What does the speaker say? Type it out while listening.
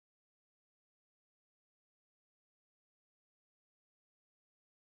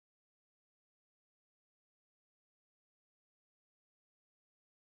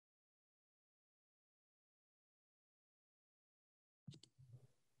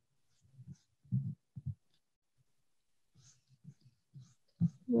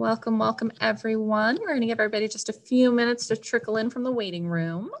Welcome, welcome everyone. We're going to give everybody just a few minutes to trickle in from the waiting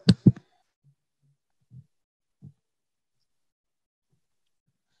room.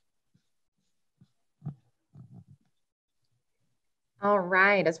 All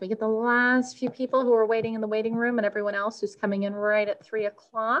right, as we get the last few people who are waiting in the waiting room and everyone else who's coming in right at 3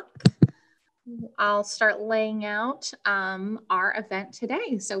 o'clock, I'll start laying out our event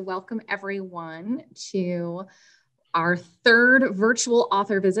today. So welcome everyone to our third virtual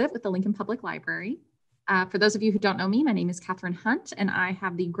author visit with the Lincoln Public Library. For those of you who don't know me, my name is Kathryn Hunt, and I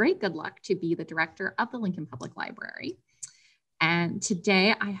have the great good luck to be the director of the Lincoln Public Library. And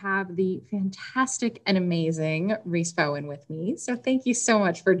today I have the fantastic and amazing Rhys Bowen with me. So thank you so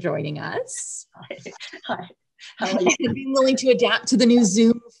much for joining us. Hi. How are you? And being willing to adapt to the new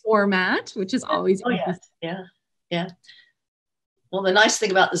Zoom format, which is always Yeah. Well, the nice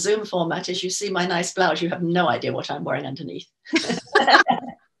thing about the Zoom format is you see my nice blouse, you have no idea what I'm wearing underneath.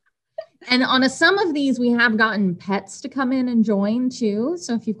 And on some of these, we have gotten pets to come in and join too.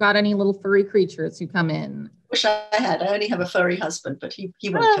 So if you've got any little furry creatures who come in. Wish I had. I only have a furry husband, but he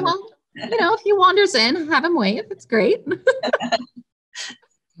won't come in. You know, if he wanders in, have him wave. It's great.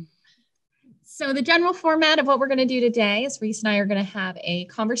 So the general format of what we're going to do today is Rhys and I are going to have a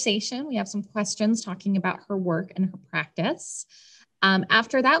conversation. We have some questions talking about her work and her practice.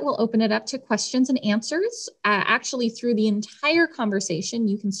 After that, we'll open it up to questions and answers. Actually, through the entire conversation,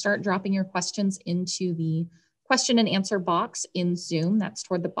 you can start dropping your questions into the question and answer box in Zoom. That's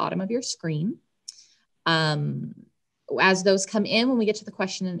toward the bottom of your screen. As those come in, when we get to the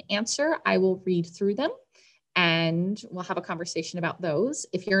question and answer, I will read through them and we'll have a conversation about those.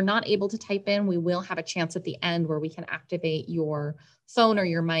 If you're not able to type in, we will have a chance at the end where we can activate your phone or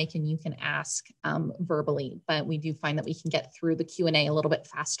your mic and you can ask verbally, but we do find that we can get through the Q&A a little bit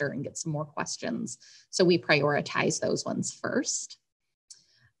faster and get some more questions. So we prioritize those ones first.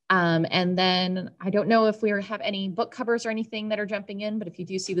 And then I don't know if we have any book covers or anything that are jumping in, but if you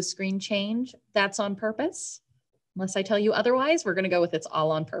do see the screen change, that's on purpose. Unless I tell you otherwise, we're going to go with it's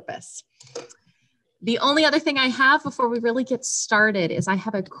all on purpose. The only other thing I have before we really get started is I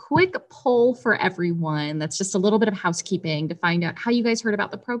have a quick poll for everyone. That's just a little bit of housekeeping to find out how you guys heard about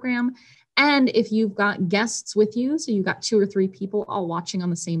the program. And if you've got guests with you, so you've got 2 or 3 people all watching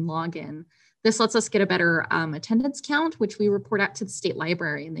on the same login, this lets us get a better attendance count, which we report out to the state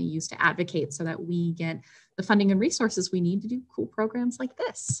library and they use to advocate so that we get the funding and resources we need to do cool programs like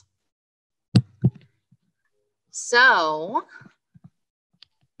this. So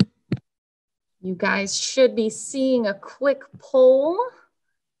you guys should be seeing a quick poll.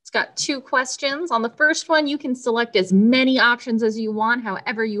 It's got 2 questions. On the first one, you can select as many options as you want,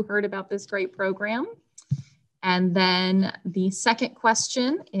 however you heard about this great program. And then the second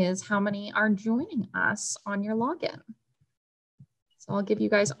question is how many are joining us on your login? So I'll give you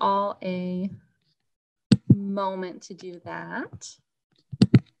guys all a moment to do that.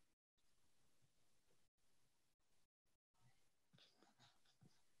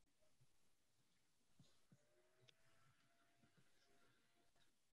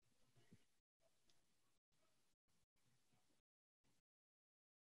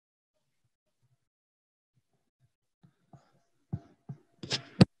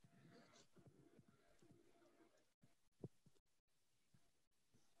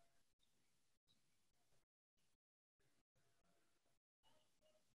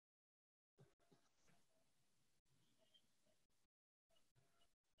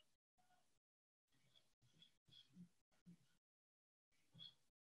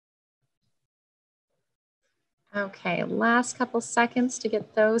 Okay, last couple seconds to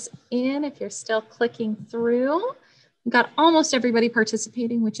get those in. If you're still clicking through, we've got almost everybody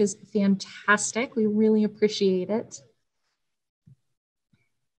participating, which is fantastic. We really appreciate it.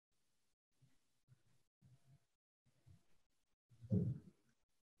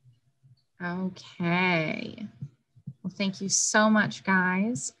 Okay. Well, thank you so much,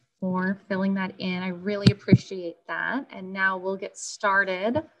 guys, for filling that in. I really appreciate that. And now we'll get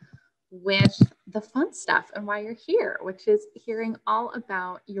started with the fun stuff and why you're here, which is hearing all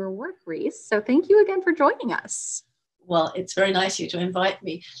about your work, Rhys. So thank you again for joining us. Well, it's very nice of you to invite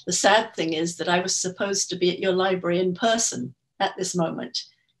me. The sad thing is that I was supposed to be at your library in person at this moment.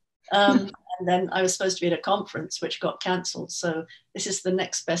 And then I was supposed to be at a conference, which got cancelled. So this is the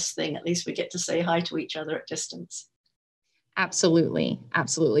next best thing. At least we get to say hi to each other at distance. Absolutely.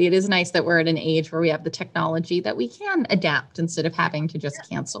 Absolutely. It is nice that we're at an age where we have the technology that we can adapt instead of having to just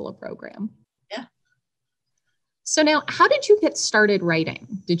cancel a program. Yeah. So now, how did you get started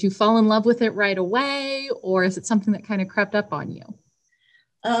writing? Did you fall in love with it right away, or is it something that kind of crept up on you?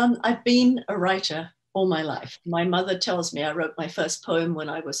 I've been a writer all my life. My mother tells me I wrote my first poem when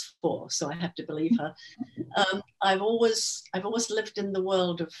I was 4, so I have to believe her. I've always lived in the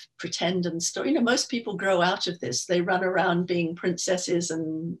world of pretend and story. You know, most people grow out of this. They run around being princesses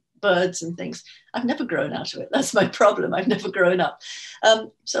and birds and things. I've never grown out of it. That's my problem. I've never grown up.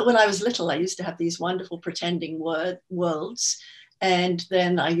 So when I was little, I used to have these wonderful pretending worlds. And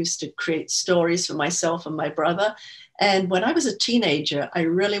then I used to create stories for myself and my brother. And when I was a teenager, I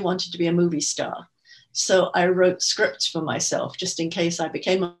really wanted to be a movie star. So I wrote scripts for myself just in case I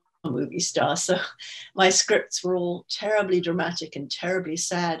became a movie star. So my scripts were all terribly dramatic and terribly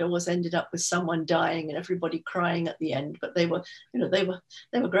sad, always ended up with someone dying and everybody crying at the end. But they were, you know, they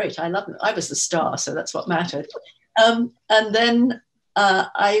were great. I loved them. I was the star, so that's what mattered. And then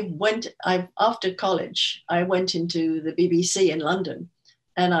after college, I went into the BBC in London,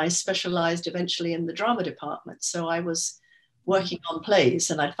 and I specialized eventually in the drama department. So I was working on plays,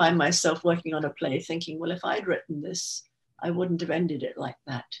 and I'd find myself working on a play thinking, well, if I'd written this, I wouldn't have ended it like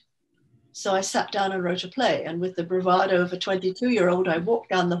that. So I sat down and wrote a play, and with the bravado of a 22-year-old, I walked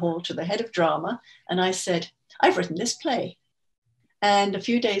down the hall to the head of drama and I said, I've written this play. And a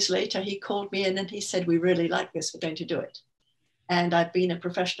few days later, he called me in and he said, we really like this, we're going to do it. And I've been a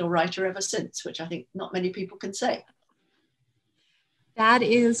professional writer ever since, which I think not many people can say. That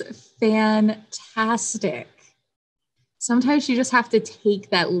is fantastic. Sometimes you just have to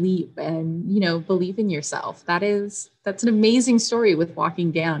take that leap and, you know, believe in yourself. That's an amazing story with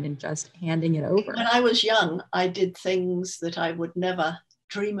walking down and just handing it over. When I was young, I did things that I would never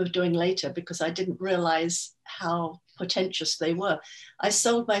dream of doing later because I didn't realize how potentious they were. I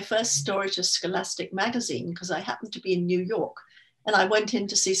sold my first story to Scholastic magazine because I happened to be in New York. And I went in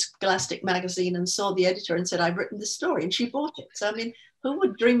to see Scholastic magazine and saw the editor and said, I've written this story, and she bought it. So, I mean, who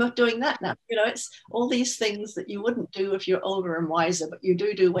would dream of doing that now? You know, it's all these things that you wouldn't do if you're older and wiser, but you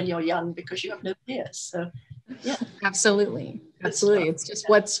do when you're young because you have no fears. So, yeah. Absolutely. Absolutely. It's just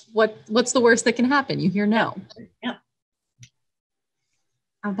what's the worst that can happen? You hear no. Yeah.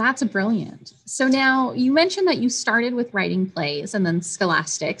 Oh, that's brilliant. So now you mentioned that you started with writing plays and then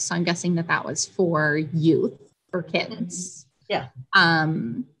Scholastic. So I'm guessing that was for youth, for kids. Yeah.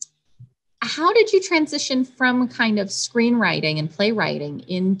 How did you transition from kind of screenwriting and playwriting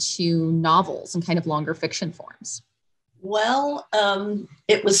into novels and kind of longer fiction forms? Well,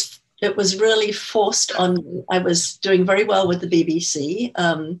 it was really forced on me. I was doing very well with the BBC.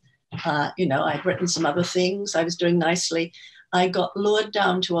 You know, I'd written some other things. I was doing nicely. I got lured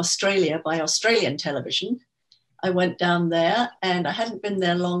down to Australia by Australian television. I went down there, and I hadn't been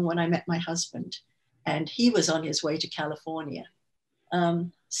there long when I met my husband, and he was on his way to California.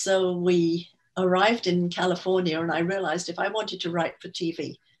 So we arrived in California, and I realized if I wanted to write for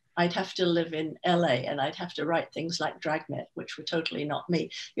TV, I'd have to live in LA, and I'd have to write things like Dragnet, which were totally not me.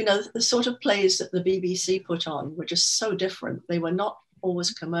 You know, the sort of plays that the BBC put on were just so different. They were not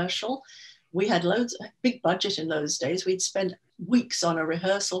always commercial. We had big budget in those days. We'd spend weeks on a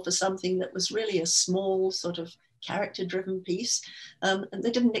rehearsal for something that was really a small sort of character-driven piece, and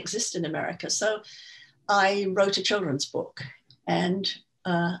they didn't exist in America. So I wrote a children's book, and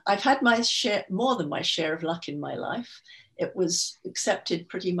I've had more than my share of luck in my life. It was accepted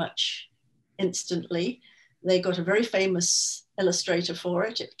pretty much instantly. They got a very famous illustrator for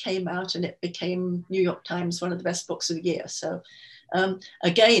it. It came out and it became New York Times one of the best books of the year. So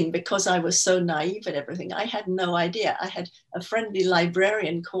again, because I was so naive and everything, I had no idea. I had a friendly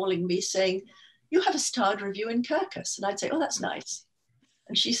librarian calling me saying, you have a starred review in Kirkus. And I'd say, oh, that's nice.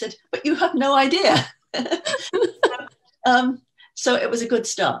 And she said, but you have no idea. So it was a good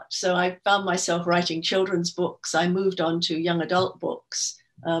start. So I found myself writing children's books. I moved on to young adult books,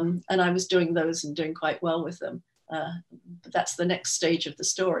 and I was doing those and doing quite well with them. But that's the next stage of the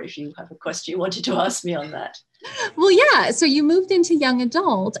story. If you have a question you wanted to ask me on that. Well, yeah. So you moved into young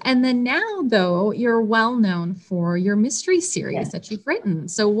adult, and then now, though, you're well known for your mystery series that you've written.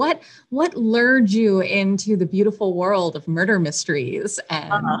 So what lured you into the beautiful world of murder mysteries?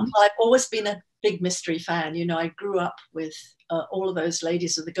 And I've always been a big mystery fan. You know, I grew up with all of those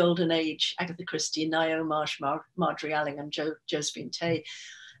ladies of the golden age: Agatha Christie, Naomi Marsh, Marjorie Allingham, Josephine Tay,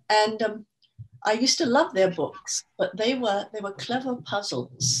 and I used to love their books, but they were clever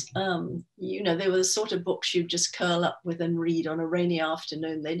puzzles. You know, they were the sort of books you'd just curl up with and read on a rainy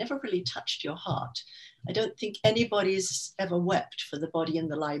afternoon. They never really touched your heart. I don't think anybody's ever wept for The Body in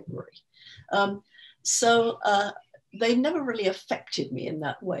the Library. So they never really affected me in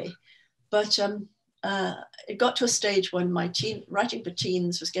that way. But it got to a stage when my writing for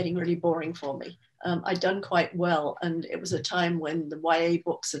teens was getting really boring for me. I'd done quite well, and it was a time when the YA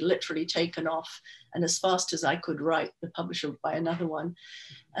books had literally taken off, and as fast as I could write, the publisher would buy another one.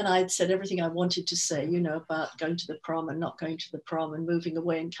 And I'd said everything I wanted to say, you know, about going to the prom and not going to the prom and moving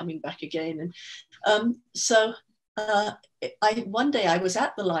away and coming back again. And one day I was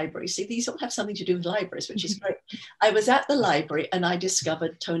at the library. See, these all have something to do with libraries, which is great. I was at the library and I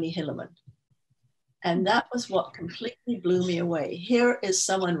discovered Tony Hillerman. And that was what completely blew me away. Here is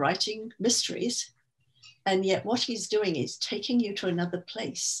someone writing mysteries, and yet what he's doing is taking you to another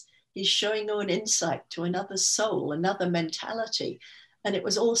place. He's showing you an insight to another soul, another mentality. And it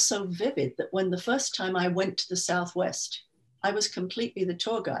was all so vivid that when the first time I went to the Southwest, I was completely the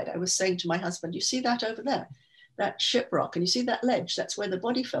tour guide. I was saying to my husband, you see that over there, that shiprock, and you see that ledge, that's where the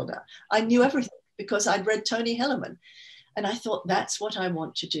body fell down. I knew everything because I'd read Tony Hillerman. And I thought, that's what I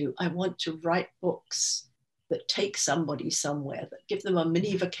want to do. I want to write books that take somebody somewhere, that give them a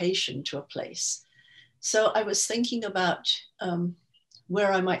mini vacation to a place. So I was thinking about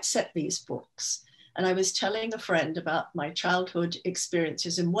where I might set these books. And I was telling a friend about my childhood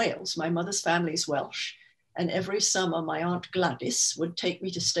experiences in Wales. My mother's family is Welsh. And every summer, my Aunt Gladys would take me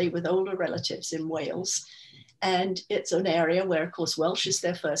to stay with older relatives in Wales. And it's an area where, of course, Welsh is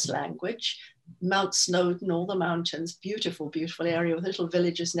their first language. Mount Snowdon, all the mountains, beautiful, beautiful area with little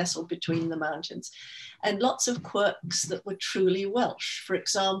villages nestled between the mountains, and lots of quirks that were truly Welsh. For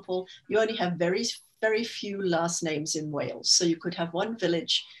example, you only have very, very few last names in Wales. So you could have one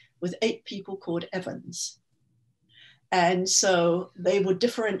village with 8 people called Evans. And so they would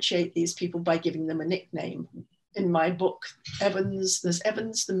differentiate these people by giving them a nickname. In my book, Evans, there's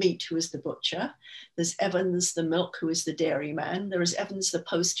Evans the meat, who is the butcher. There's Evans the milk, who is the dairyman. There is Evans the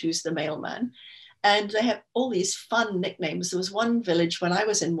post, who's the mailman. And they have all these fun nicknames. There was one village when I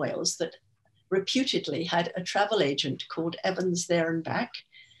was in Wales that reputedly had a travel agent called Evans There and Back.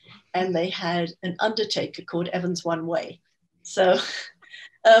 And they had an undertaker called Evans One Way. So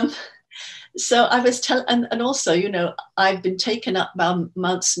so I was telling, and also, you know, I've been taken up by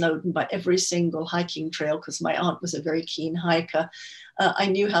Mount Snowdon by every single hiking trail because my aunt was a very keen hiker. I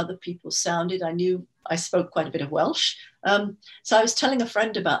knew how the people sounded. I spoke quite a bit of Welsh. So I was telling a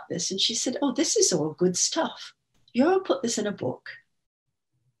friend about this and she said, oh, this is all good stuff. You ever put this in a book?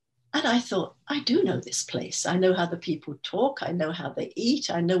 And I thought, I do know this place. I know how the people talk. I know how they eat.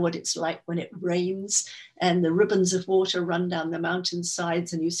 I know what it's like when it rains and the ribbons of water run down the mountain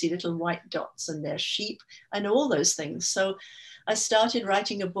sides and you see little white dots and they're sheep. I know all those things. So I started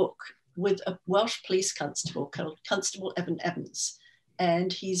writing a book with a Welsh police constable called Constable Evan Evans.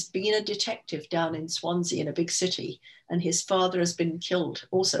 And he's been a detective down in Swansea in a big city. And his father has been killed,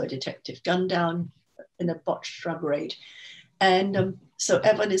 also a detective, gunned down in a botched drug raid. And so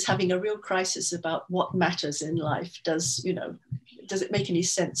Evan is having a real crisis about what matters in life. Does it make any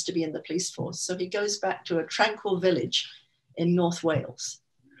sense to be in the police force? So he goes back to a tranquil village in North Wales.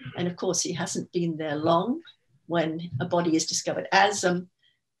 And of course, he hasn't been there long when a body is discovered.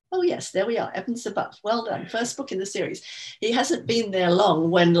 Oh yes, there we are, Evans the Buff. Well done, first book in the series. He hasn't been there long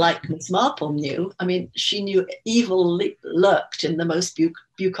when, like Miss Marple knew, I mean, she knew evil lurked in the most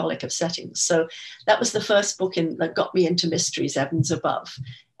bucolic of settings. So that was the first book that got me into mysteries, Evans Above.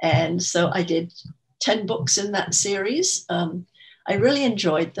 And so I did 10 books in that series. I really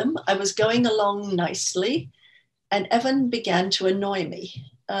enjoyed them. I was going along nicely and Evan began to annoy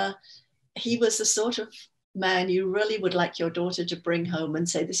me. He was the sort of man you really would like your daughter to bring home and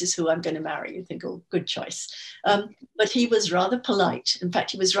say, this is who I'm going to marry. You think, oh, good choice. But he was rather polite. In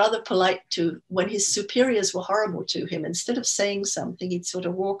fact, he was rather polite to when his superiors were horrible to him. Instead of saying something, he'd sort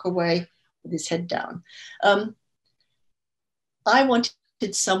of walk away with his head down. I wanted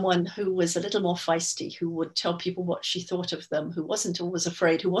someone who was a little more feisty, who would tell people what she thought of them, who wasn't always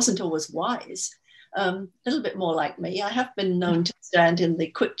afraid, who wasn't always wise. A little bit more like me. I have been known to stand in the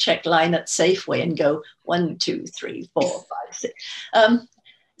quick check line at Safeway and go 1, 2, 3, 4, 5, 6.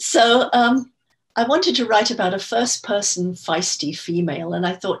 So I wanted to write about a first-person feisty female, and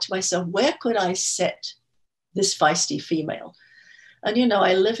I thought to myself, where could I set this feisty female? And you know,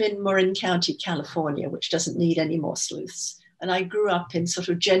 I live in Marin County, California, which doesn't need any more sleuths. And I grew up in sort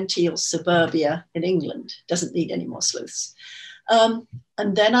of genteel suburbia in England, doesn't need any more sleuths.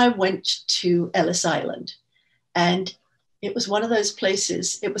 And then I went to Ellis Island, and it was one of those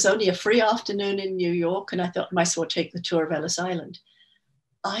places. It was only a free afternoon in New York, and I thought I might as well take the tour of Ellis Island.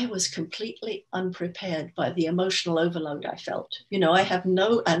 I was completely unprepared by the emotional overload I felt. You know, I have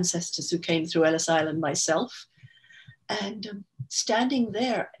no ancestors who came through Ellis Island myself. And standing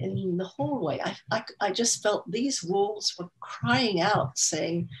there in the hallway, I just felt these walls were crying out,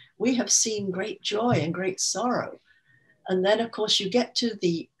 saying, we have seen great joy and great sorrow. And then, of course, you get to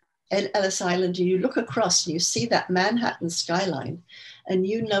the Ellis Island, and you look across and you see that Manhattan skyline, and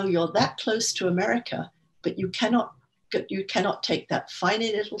you know you're that close to America, but you cannot take that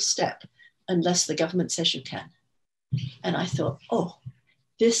tiny little step unless the government says you can. And I thought, oh,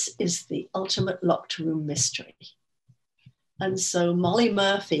 this is the ultimate locked room mystery. And so Molly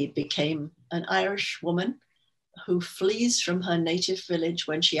Murphy became an Irish woman who flees from her native village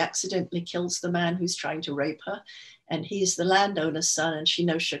when she accidentally kills the man who's trying to rape her. And he's the landowner's son, and she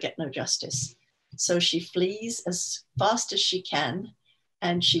knows she'll get no justice. So she flees as fast as she can,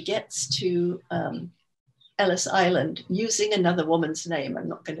 and she gets to Ellis Island using another woman's name. I'm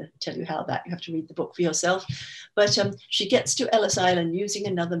not going to tell you how that, you have to read the book for yourself. But she gets to Ellis Island using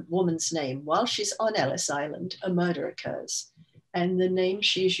another woman's name. While she's on Ellis Island, a murder occurs, and the name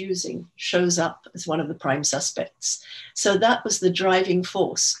she's using shows up as one of the prime suspects. So that was the driving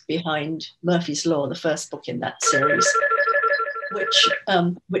force behind Murphy's Law, the first book in that series,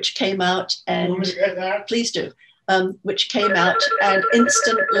 which came out and please do, which came out and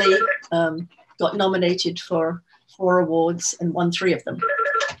instantly got nominated for 4 awards and won 3 of them.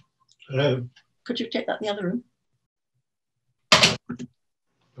 Hello. Could you take that in the other room?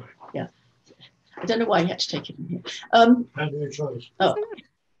 Yeah. I don't know why you had to take it in here. Have your choice. Oh,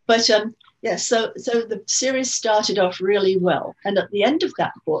 but yeah, so the series started off really well. And at the end of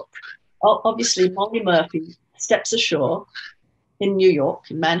that book, obviously Molly Murphy steps ashore in New York,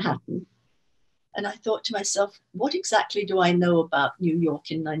 in Manhattan. And I thought to myself, what exactly do I know about New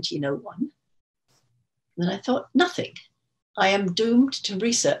York in 1901? And I thought, nothing. I am doomed to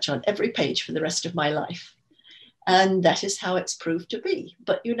research on every page for the rest of my life. And that is how it's proved to be.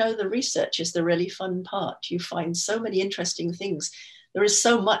 But you know, the research is the really fun part. You find so many interesting things. There is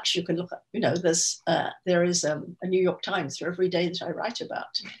so much you can look at. You know, there is a New York Times for every day that I write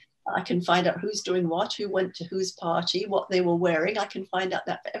about. I can find out who's doing what, who went to whose party, what they were wearing. I can find out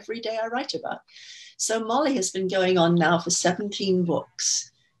that for every day I write about. So Molly has been going on now for 17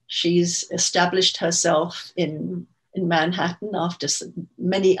 books. She's established herself in Manhattan after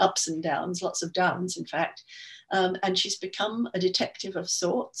many ups and downs, lots of downs, in fact. And she's become a detective of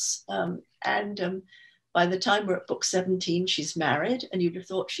sorts. By the time we're at book 17, she's married, and you'd have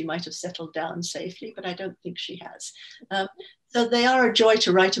thought she might have settled down safely, but I don't think she has. So they are a joy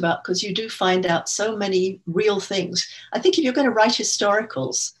to write about because you do find out so many real things. I think if you're going to write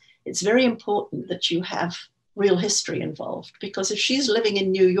historicals, it's very important that you have real history involved, because if she's living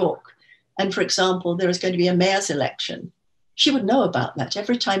in New York, and for example, there is going to be a mayor's election, she would know about that.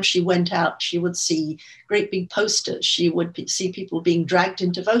 Every time she went out, she would see great big posters. She would see people being dragged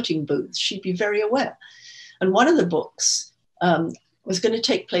into voting booths. She'd be very aware. And one of the books was going to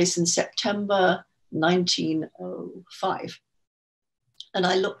take place in September 1905. And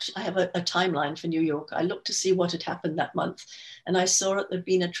I have a timeline for New York. I looked to see what had happened that month. And I saw that there'd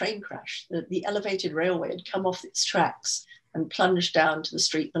been a train crash. The elevated railway had come off its tracks and plunged down to the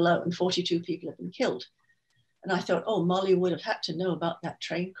street below, and 42 people had been killed. And I thought, oh, Molly would have had to know about that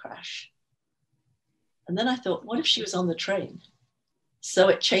train crash. And then I thought, what if she was on the train? So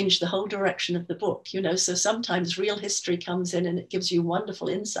it changed the whole direction of the book, you know. So sometimes real history comes in and it gives you wonderful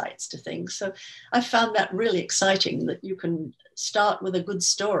insights to things. So I found that really exciting, that you can start with a good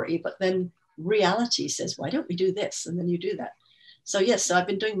story, but then reality says, why don't we do this? And then you do that. So yes, so I've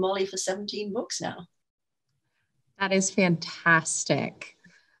been doing Molly for 17 books now. That is fantastic.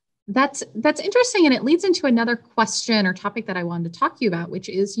 That's interesting. And it leads into another question or topic that I wanted to talk to you about, which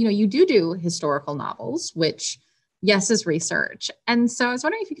is, you know, you do historical novels, which yes, is research. And so I was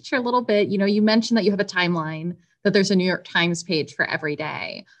wondering if you could share a little bit, you know, you mentioned that you have a timeline, that there's a New York Times page for every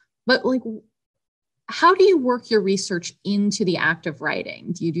day, but like, how do you work your research into the act of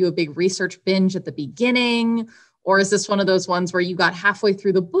writing? Do you do a big research binge at the beginning? Or is this one of those ones where you got halfway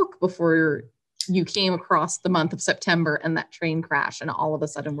through the book before you came across the month of September and that train crash and all of a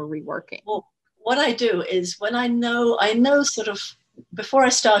sudden we're reworking? Well, what I do is when I know sort of, before I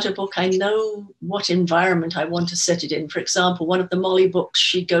start a book, I know what environment I want to set it in. For example, one of the Molly books,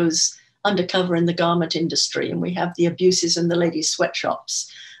 she goes undercover in the garment industry, and we have the abuses in the ladies'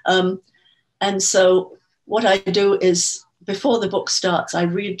 sweatshops. And so what I do is, before the book starts, I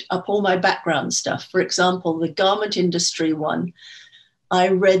read up all my background stuff. For example, the garment industry one, I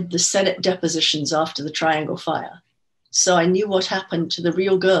read the Senate depositions after the Triangle Fire. So I knew what happened to the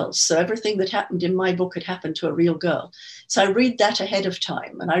real girls. So everything that happened in my book had happened to a real girl. So I read that ahead of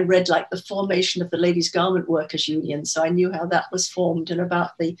time. And I read like the formation of the Ladies Garment Workers Union. So I knew how that was formed and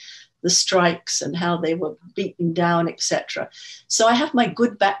about the strikes and how they were beaten down, etc. So I have my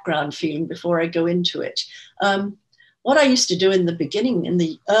good background feeling before I go into it. What I used to do in the beginning, in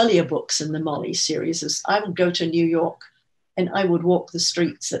the earlier books in the Molly series, is I would go to New York and I would walk the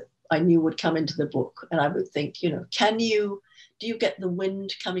streets I knew would come into the book. And I would think, you know, do you get the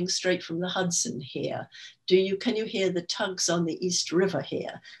wind coming straight from the Hudson here? Can you hear the tugs on the East River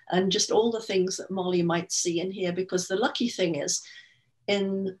here? And just all the things that Molly might see and hear, because the lucky thing is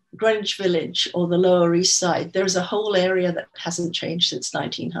in Greenwich Village or the Lower East Side, there's a whole area that hasn't changed since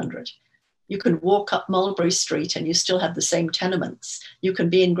 1900. You can walk up Mulberry Street and you still have the same tenements. You can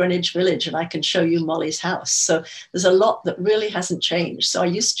be in Greenwich Village and I can show you Molly's house. So there's a lot that really hasn't changed. So I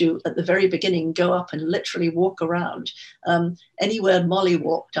used to, at the very beginning, go up and literally walk around. Anywhere Molly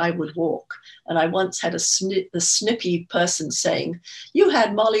walked, I would walk. And I once had a snippy person saying, you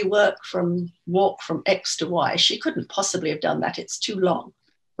had Molly walk from X to Y. She couldn't possibly have done that. It's too long.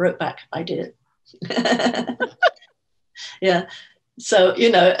 Wrote back, I did it. Yeah. So, you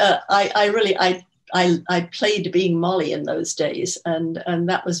know, I played being Molly in those days, and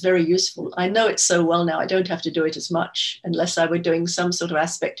that was very useful. I know it so well now. I don't have to do it as much unless I were doing some sort of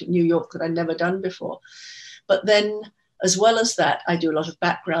aspect of New York that I'd never done before. But then, as well as that, I do a lot of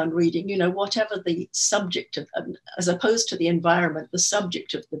background reading, you know, whatever the subject of, as opposed to the environment, the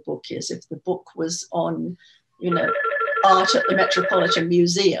subject of the book is. If the book was on, you know, art at the Metropolitan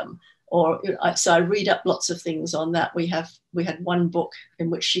Museum, so I read up lots of things on that. We had one book in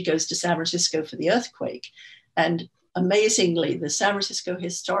which she goes to San Francisco for the earthquake. And amazingly, the San Francisco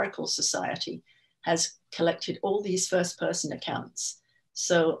Historical Society has collected all these first-person accounts.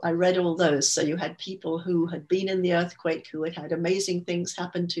 So I read all those. So you had people who had been in the earthquake, who had had amazing things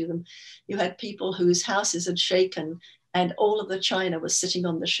happen to them. You had people whose houses had shaken and all of the china was sitting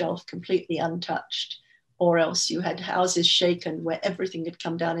on the shelf completely untouched. Or else you had houses shaken where everything had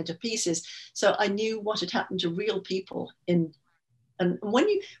come down into pieces. So I knew what had happened to real people and when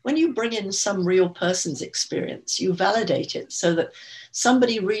you bring in some real person's experience, you validate it so that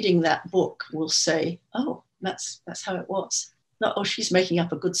somebody reading that book will say, oh, that's how it was. Not, oh, she's making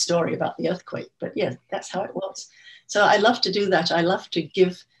up a good story about the earthquake, but yeah, that's how it was. So I love to do that. I love to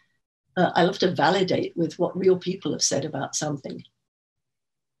validate with what real people have said about something.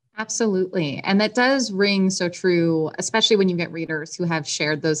 Absolutely. And that does ring so true, especially when you get readers who have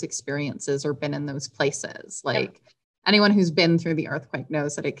shared those experiences or been in those places. Like anyone who's been through the earthquake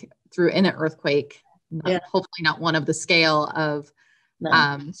knows that in an earthquake, hopefully not one of the scale of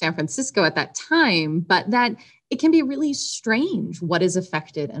San Francisco at that time, but that it can be really strange what is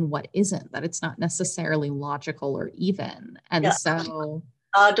affected and what isn't, that it's not necessarily logical or even. And so...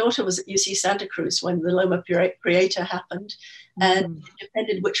 Our daughter was at UC Santa Cruz when the Loma Prieta happened, and it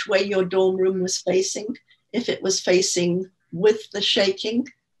depended which way your dorm room was facing. If it was facing with the shaking,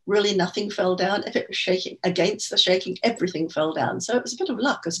 really nothing fell down. If it was shaking against the shaking, everything fell down. So it was a bit of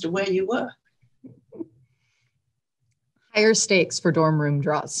luck as to where you were. Higher stakes for dorm room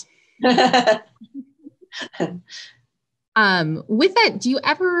draws. With that, do you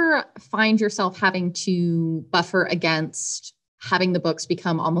ever find yourself having to buffer against having the books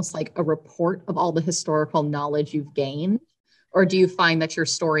become almost like a report of all the historical knowledge you've gained? Or do you find that your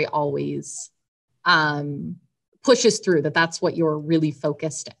story always pushes through, that's what you're really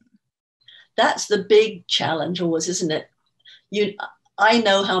focused in? That's the big challenge always, isn't it? I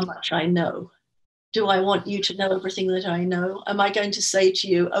know how much I know. Do I want you to know everything that I know? Am I going to say to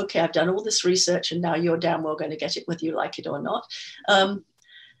you, okay, I've done all this research and now you're damn well going to get it whether you like it or not?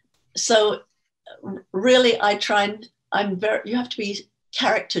 So really I try and you have to be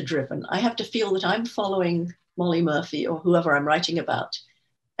character driven. I have to feel that I'm following Molly Murphy or whoever I'm writing about,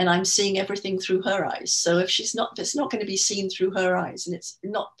 and I'm seeing everything through her eyes. So if it's not going to be seen through her eyes and it's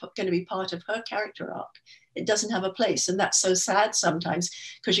not going to be part of her character arc, it doesn't have a place. And that's so sad sometimes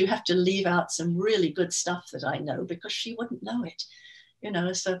because you have to leave out some really good stuff that I know because she wouldn't know it. You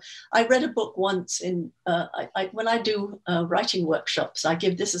know, so I read a book once when I do writing workshops, I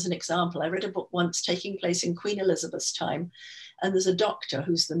give this as an example. I read a book once taking place in Queen Elizabeth's time, and there's a doctor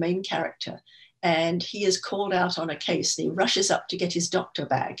who's the main character, and he is called out on a case, and he rushes up to get his doctor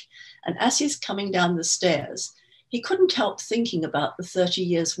bag. And as he's coming down the stairs, he couldn't help thinking about the 30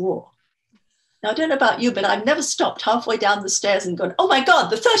 Years' War. Now, I don't know about you, but I've never stopped halfway down the stairs and gone, oh my God,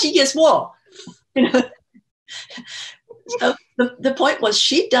 the 30 Years' War. You know? So the point was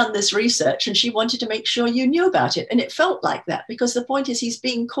she'd done this research and she wanted to make sure you knew about it. And it felt like that because the point is he's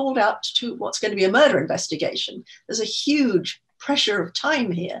being called out to what's going to be a murder investigation. There's a huge pressure of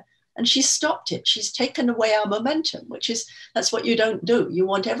time here. And she's stopped it. She's taken away our momentum, that's what you don't do. You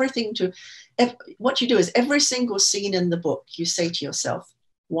want everything what you do is every single scene in the book, you say to yourself,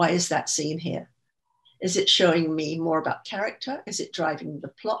 why is that scene here? Is it showing me more about character? Is it driving the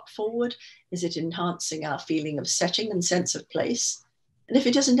plot forward? Is it enhancing our feeling of setting and sense of place? And if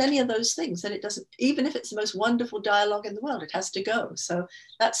it isn't any of those things, then it doesn't, even if it's the most wonderful dialogue in the world, it has to go. So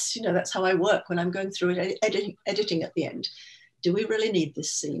that's, that's how I work when I'm going through it, editing at the end. Do we really need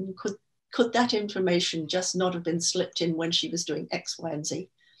this scene? Could that information just not have been slipped in when she was doing X, Y, and Z?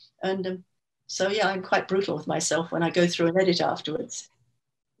 And so, yeah, I'm quite brutal with myself when I go through and edit afterwards.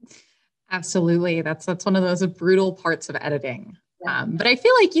 Absolutely. That's one of those brutal parts of editing. Yeah. But I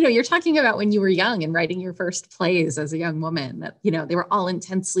feel like, you're talking about when you were young and writing your first plays as a young woman that, they were all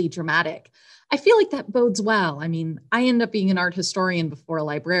intensely dramatic. I feel like that bodes well. I mean, I ended up being an art historian before a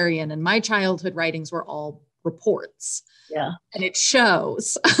librarian, and my childhood writings were all reports. Yeah. And it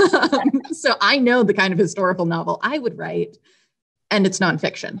shows. So I know the kind of historical novel I would write, and it's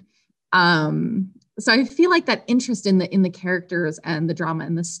nonfiction. So I feel like that interest in the characters and the drama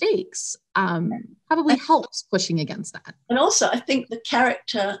and the stakes probably helps pushing against that. And also, I think the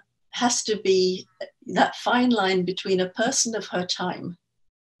character has to be that fine line between a person of her time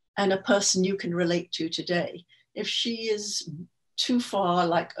and a person you can relate to today. If she is too far,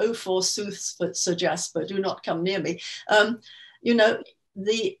 like, oh, forsooth, Sir Jasper, do not come near me, the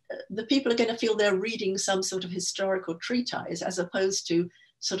people are going to feel they're reading some sort of historical treatise, as opposed to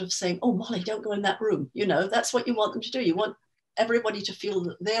sort of saying, oh, Molly, don't go in that room. That's what you want them to do. You want everybody to feel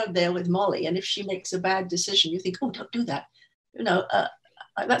that they're there with Molly. And if she makes a bad decision, you think, oh, don't do that.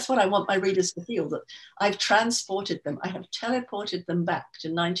 That's what I want my readers to feel, that I've transported them. I have teleported them back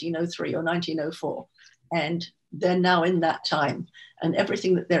to 1903 or 1904. And they're now in that time. And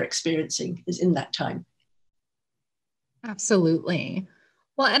everything that they're experiencing is in that time. Absolutely.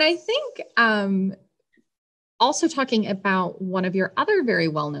 Well, and I think also talking about one of your other very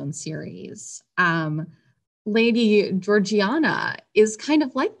well-known series, Lady Georgiana is kind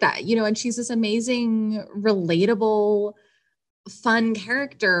of like that, and she's this amazing, relatable, fun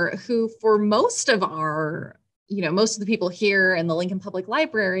character who, for most of most of the people here in the Lincoln Public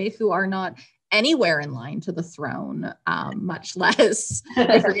Library who are not anywhere in line to the throne, much less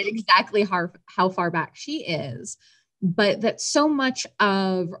I forget exactly how far back she is, but that so much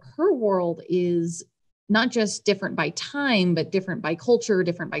of her world is not just different by time, but different by culture,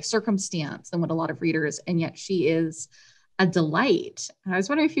 different by circumstance than what a lot of readers, and yet she is a delight. And I was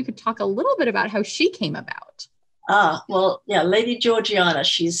wondering if you could talk a little bit about how she came about. Well, yeah, Lady Georgiana,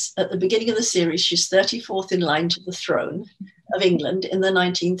 she's at the beginning of the series, she's 34th in line to the throne of England in the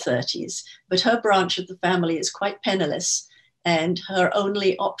 1930s, but her branch of the family is quite penniless, and her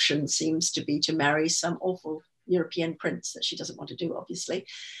only option seems to be to marry some awful European prince that she doesn't want to do, obviously.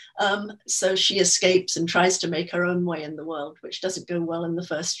 So she escapes and tries to make her own way in the world, which doesn't go well in the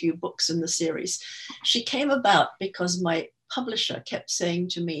first few books in the series. She came about because my publisher kept saying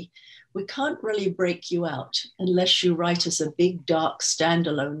to me, we can't really break you out unless you write us a big, dark,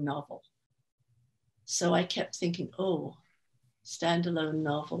 standalone novel. So I kept thinking, oh, standalone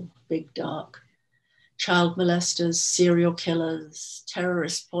novel, big, dark, child molesters, serial killers,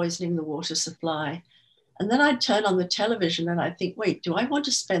 terrorists poisoning the water supply. And then I'd turn on the television and I'd think, wait, do I want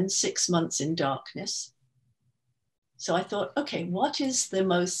to spend 6 months in darkness? So I thought, okay, what is the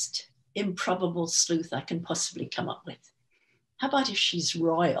most improbable sleuth I can possibly come up with? How about if she's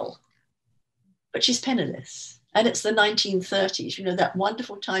royal, but she's penniless? And it's the 1930s, that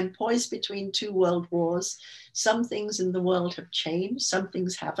wonderful time poised between two world wars. Some things in the world have changed, some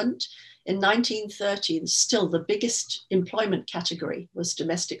things haven't. In 1930, still the biggest employment category was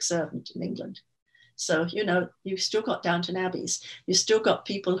domestic servant in England. So, you've still got Downton Abbeys. You've still got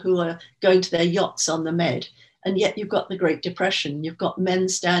people who are going to their yachts on the Med. And yet you've got the Great Depression. You've got men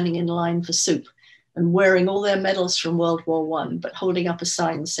standing in line for soup and wearing all their medals from World War I, but holding up a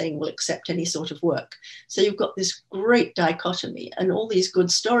sign saying we'll accept any sort of work. So you've got this great dichotomy and all these good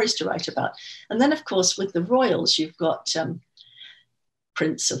stories to write about. And then, of course, with the royals, you've got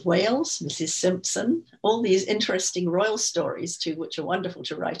Prince of Wales, Mrs. Simpson, all these interesting royal stories too, which are wonderful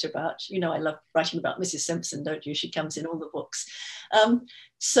to write about. I love writing about Mrs. Simpson, don't you? She comes in all the books.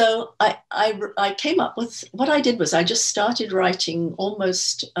 So I came up with, what I did was I just started writing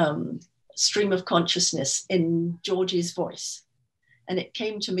almost stream of consciousness in Georgie's voice. And it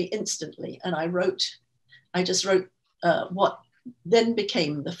came to me instantly. And I just wrote what then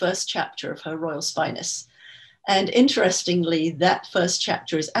became the first chapter of her Royal Spyness. And interestingly, that first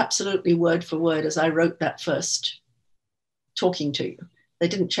chapter is absolutely word for word as I wrote that first talking to you. They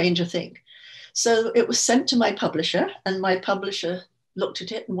didn't change a thing. So it was sent to my publisher, and my publisher looked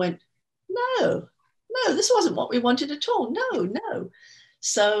at it and went, no, this wasn't what we wanted at all. No.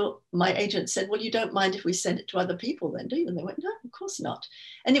 So my agent said, well, you don't mind if we send it to other people then, do you? And they went, no, of course not.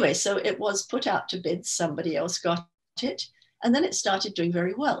 Anyway, so it was put out to bids. Somebody else got it. And then it started doing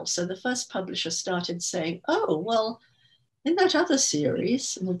very well. So the first publisher started saying, oh, well, in that other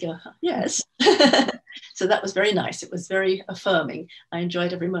series, and we'll go, yes. So that was very nice. It was very affirming. I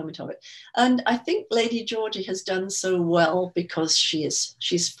enjoyed every moment of it. And I think Lady Georgie has done so well because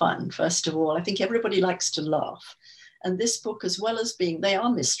she's fun, first of all. I think everybody likes to laugh. And this book, as well as being, they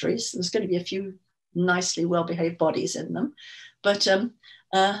are mysteries. There's going to be a few nicely well-behaved bodies in them. But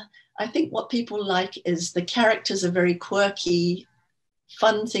I think what people like is the characters are very quirky,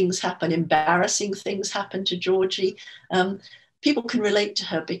 fun things happen, embarrassing things happen to Georgie. People can relate to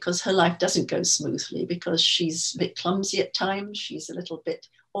her because her life doesn't go smoothly, because she's a bit clumsy at times. She's a little bit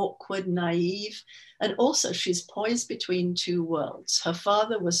awkward, naive. And also she's poised between two worlds. Her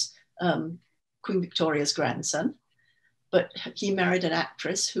father was Queen Victoria's grandson, but he married an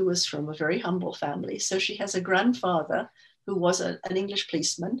actress who was from a very humble family. So she has a grandfather who was an English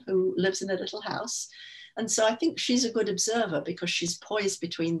policeman who lives in a little house. And so I think she's a good observer because she's poised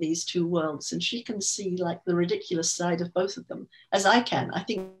between these two worlds, and she can see like the ridiculous side of both of them, as I can. I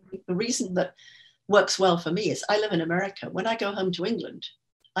think the reason that works well for me is I live in America. When I go home to England,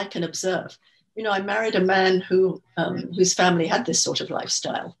 I can observe. You know, I married a man who whose family had this sort of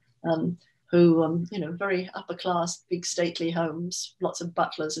lifestyle, who, you know, very upper class, big stately homes, lots of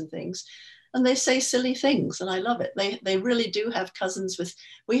butlers and things. And they say silly things, and I love it. They really do have cousins with,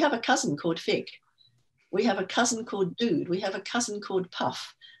 we have a cousin called Fig. We have a cousin called Dude. We have a cousin called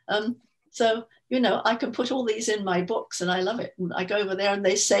Puff. So, you know, I can put all these in my books and I love it. And I go over there and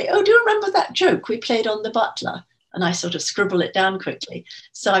they say, oh, do you remember that joke we played on the butler? And I sort of scribble it down quickly.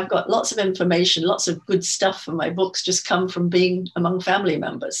 So I've got lots of information, lots of good stuff for my books just come from being among family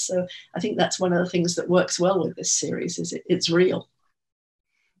members. So I think that's one of the things that works well with this series is it's real.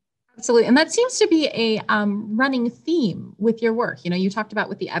 Absolutely. And that seems to be a running theme with your work. You know, you talked about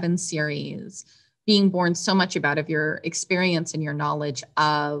with the Evans series, being born so much about of your experience and your knowledge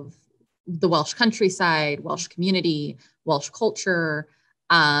of the Welsh countryside, Welsh community, Welsh culture,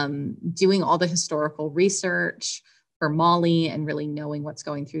 doing all the historical research for Molly and really knowing what's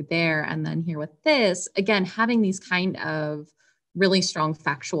going through there. And then here with this, again, having these kind of really strong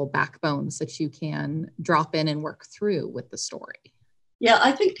factual backbones that you can drop in and work through with the story. Yeah,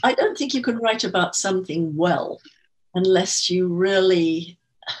 I don't think you can write about something well unless you really,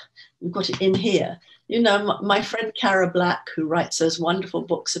 you've got it in here. You know, my friend Cara Black, who writes those wonderful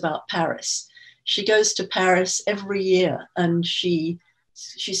books about Paris, she goes to Paris every year and she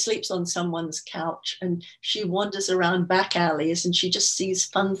sleeps on someone's couch and she wanders around back alleys and she just sees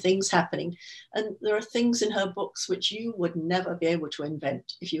fun things happening. And there are things in her books which you would never be able to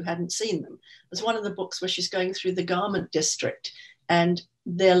invent if you hadn't seen them. There's one of the books where she's going through the garment district and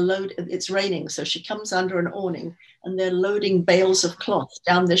it's raining, so she comes under an awning and they're loading bales of cloth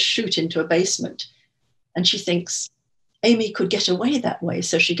down this chute into a basement. And she thinks, Amy could get away that way.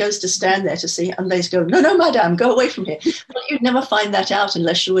 So she goes to stand there to see, and they go, no, madame, go away from here. Well, you'd never find that out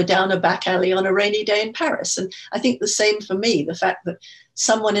unless you were down a back alley on a rainy day in Paris. And I think the same for me, the fact that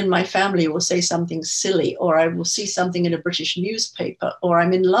someone in my family will say something silly, or I will see something in a British newspaper, or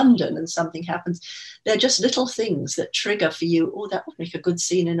I'm in London and something happens. They're just little things that trigger for you, oh, that would make a good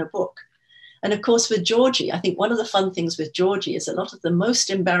scene in a book. And of course, with Georgie, I think one of the fun things with Georgie is a lot of the most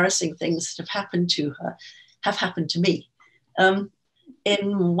embarrassing things that have happened to her have happened to me. In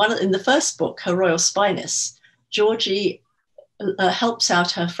the first book, Her Royal Spyness, Georgie helps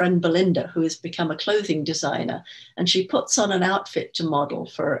out her friend Belinda, who has become a clothing designer, and she puts on an outfit to model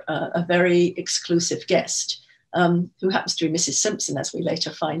for a very exclusive guest, who happens to be Mrs. Simpson, as we later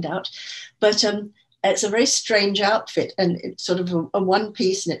find out. But it's a very strange outfit, and it's sort of a one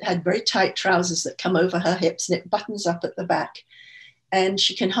piece, and it had very tight trousers that come over her hips, and it buttons up at the back. And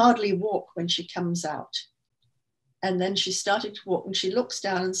she can hardly walk when she comes out. And then she started to walk and she looks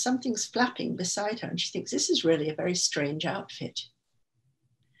down and something's flapping beside her. And she thinks, this is really a very strange outfit.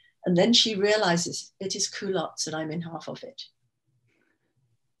 And then she realizes it is culottes and I'm in half of it.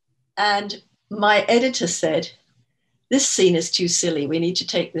 And my editor said, this scene is too silly. We need to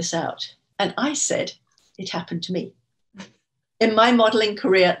take this out. And I said, it happened to me. In my modeling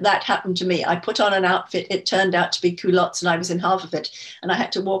career, that happened to me. I put on an outfit, it turned out to be culottes and I was in half of it. And I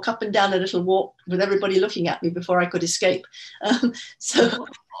had to walk up and down a little walk with everybody looking at me before I could escape. So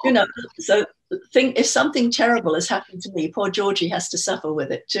if something terrible has happened to me, poor Georgie has to suffer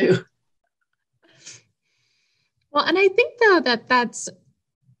with it too. Well, and I think though that's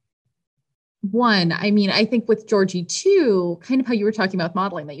one, I mean, I think with Georgie too, kind of how you were talking about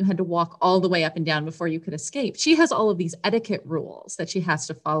modeling, that you had to walk all the way up and down before you could escape. She has all of these etiquette rules that she has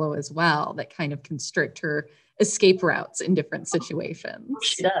to follow as well that kind of constrict her escape routes in different situations.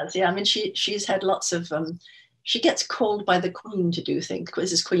 She does, yeah. I mean, she's had lots of she gets called by the Queen to do things.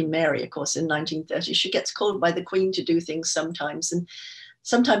 This is Queen Mary, of course, in 1930. She gets called by the Queen to do things sometimes. And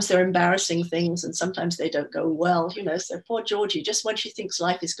sometimes they're embarrassing things and sometimes they don't go well, you know. So poor Georgie, just when she thinks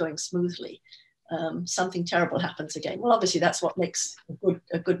life is going smoothly, something terrible happens again. Well, obviously that's what makes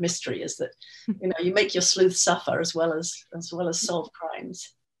a good mystery, is that, you know, you make your sleuth suffer as well as solve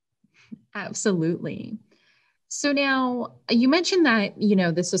crimes. Absolutely. So now you mentioned that, you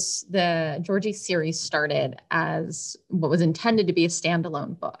know, this was the Georgie series started as what was intended to be a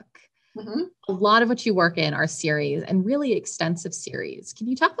standalone book. Mm-hmm. A lot of what you work in are series, and really extensive series. Can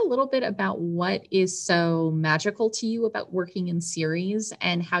you talk a little bit about what is so magical to you about working in series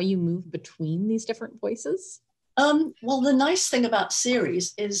and how you move between these different voices? Well, the nice thing about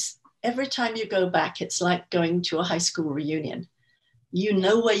series is every time you go back, it's like going to a high school reunion. You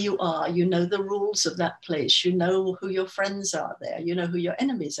know where you are, you know the rules of that place, you know who your friends are there, you know who your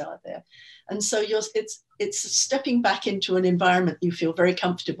enemies are there. And so it's stepping back into an environment you feel very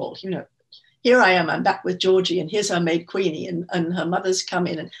comfortable. You know, here I am, I'm back with Georgie, and here's her maid Queenie, and her mother's come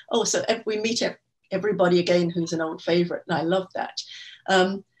in, and we meet everybody again who's an old favorite, and I love that.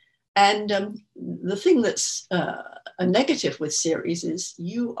 The thing that's a negative with series is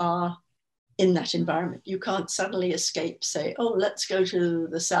you are in that environment. You can't suddenly escape, say, oh, let's go to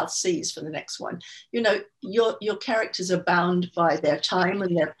the South Seas for the next one. You know, your characters are bound by their time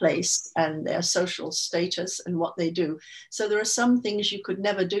and their place and their social status and what they do. So there are some things you could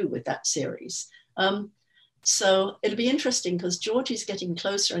never do with that series. So it'll be interesting because Georgie's getting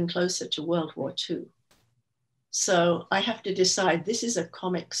closer and closer to World War II. So I have to decide, this is a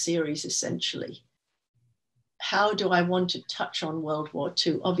comic series essentially. How do I want to touch on World War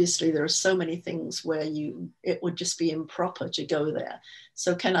II? Obviously, there are so many things where it would just be improper to go there.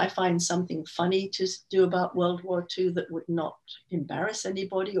 So can I find something funny to do about World War II that would not embarrass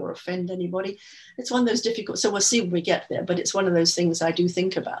anybody or offend anybody? It's one of those difficult, so we'll see when we get there, but it's one of those things I do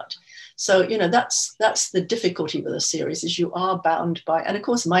think about. So, you know, that's the difficulty with a series, is you are bound by, and of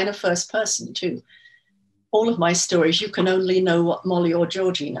course, mine are first person too. All of my stories, you can only know what Molly or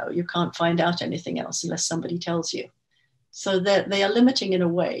Georgie know. You can't find out anything else unless somebody tells you. So they are limiting in a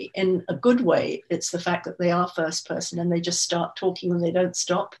way. In a good way, it's the fact that they are first person and they just start talking and they don't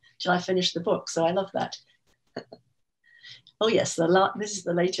stop till I finish the book. So I love that. Oh yes, this is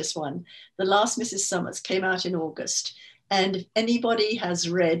the latest one. The Last Mrs. Summers came out in August. And if anybody has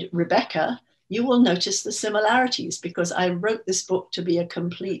read Rebecca, you will notice the similarities, because I wrote this book to be a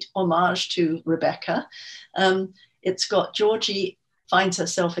complete homage to Rebecca. It's got Georgie finds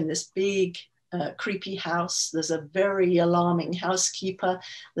herself in this big, creepy house. There's a very alarming housekeeper.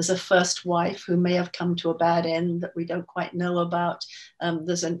 There's a first wife who may have come to a bad end that we don't quite know about.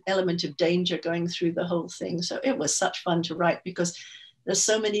 There's an element of danger going through the whole thing. So it was such fun to write, because there's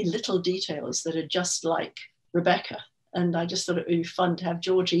so many little details that are just like Rebecca. And I just thought it would be fun to have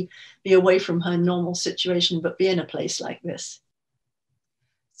Georgie be away from her normal situation, but be in a place like this.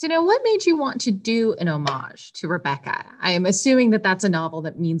 So now, what made you want to do an homage to Rebecca? I am assuming that that's a novel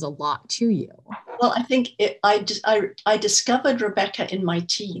that means a lot to you. Well, I think I discovered Rebecca in my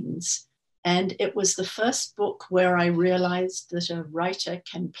teens, and it was the first book where I realized that a writer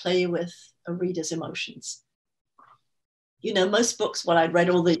can play with a reader's emotions. You know, most books, well, I'd read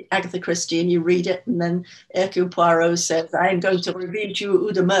all the Agatha Christie and you read it, and then Hercule Poirot says, I'm going to reveal to you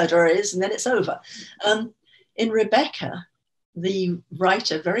who the murderer is, and then it's over. In Rebecca, the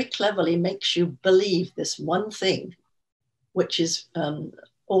writer very cleverly makes you believe this one thing, which is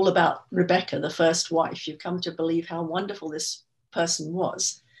all about Rebecca, the first wife. You come to believe how wonderful this person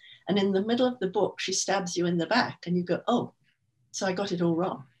was. And in the middle of the book, she stabs you in the back and you go, oh, so I got it all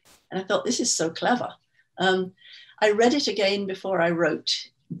wrong. And I thought, this is so clever. I read it again before I wrote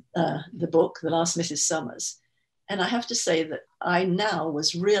the book, The Last Mrs. Summers. And I have to say that I now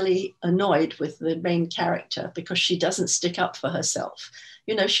was really annoyed with the main character, because she doesn't stick up for herself.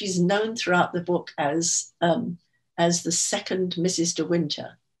 You know, she's known throughout the book as the second Mrs. De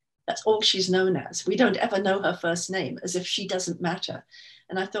Winter. That's all she's known as. We don't ever know her first name, as if she doesn't matter.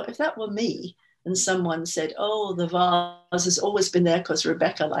 And I thought, if that were me, and someone said, oh, the vase has always been there because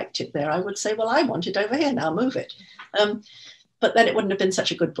Rebecca liked it there, I would say, well, I want it over here now, move it. But then it wouldn't have been such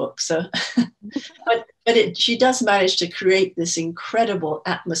a good book. So, she does manage to create this incredible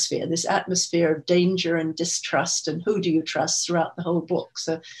atmosphere, this atmosphere of danger and distrust, and who do you trust throughout the whole book.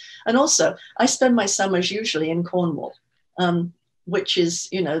 So, and also, I spend my summers usually in Cornwall, which is,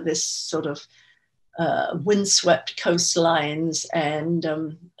 you know, this sort of windswept coastlines and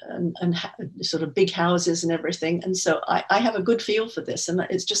sort of big houses and everything. And so I have a good feel for this, and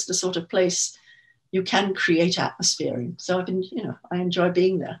it's just the sort of place you can create atmosphere in. So I enjoy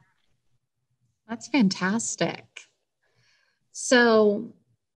being there. That's fantastic. So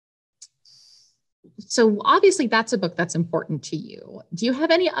obviously that's a book that's important to you. Do you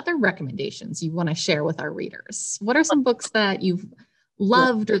have any other recommendations you want to share with our readers? What are some books that you've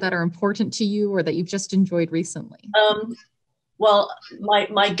loved or that are important to you or that you've just enjoyed recently? Well,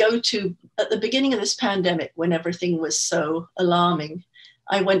 my go-to at the beginning of this pandemic, when everything was so alarming,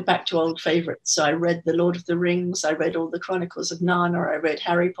 I went back to old favorites. So I read The Lord of the Rings, I read all the Chronicles of Narnia, I read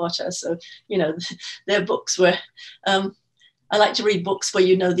Harry Potter. So, they're books where I like to read books where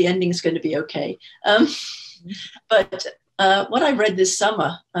the ending is going to be okay. But what I read this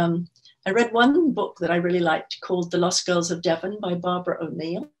summer, I read one book that I really liked called The Lost Girls of Devon by Barbara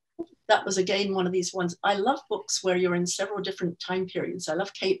O'Neill. That was, again, one of these ones. I love books where you're in several different time periods. I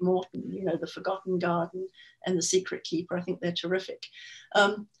love Kate Morton, The Forgotten Garden and The Secret Keeper. I think they're terrific.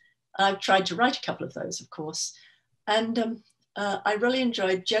 I've tried to write a couple of those, of course. And I really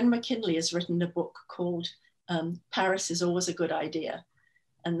enjoyed, Jen McKinley has written a book called Paris is Always a Good Idea.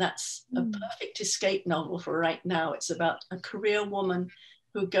 And that's a perfect escape novel for right now. It's about a career woman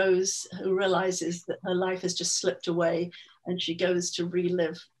who realizes that her life has just slipped away, and she goes to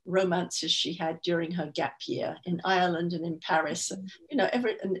relive romances she had during her gap year in Ireland and in Paris. And,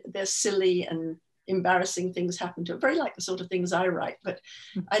 and they're silly and embarrassing things happen to her, very like the sort of things I write, but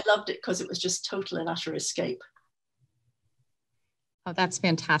I loved it because it was just total and utter escape. Oh, that's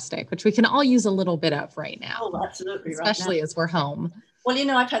fantastic, which we can all use a little bit of right now. Oh, absolutely. Especially right as we're home.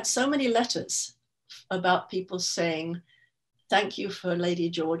 Well, I've had so many letters about people saying, thank you for Lady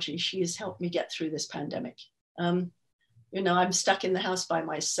Georgie. She has helped me get through this pandemic. I'm stuck in the house by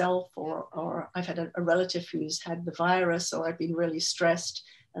myself, or I've had a relative who's had the virus, or I've been really stressed,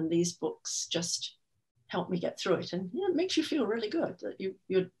 and these books just help me get through it. And it makes you feel really good that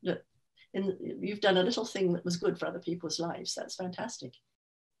you've done a little thing that was good for other people's lives. That's fantastic.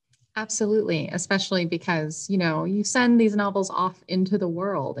 Absolutely, especially because, you send these novels off into the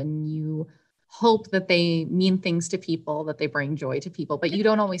world and you hope that they mean things to people, that they bring joy to people, but you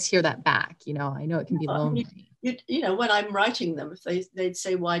don't always hear that back. I know it can be lonely. When I'm writing them, if they'd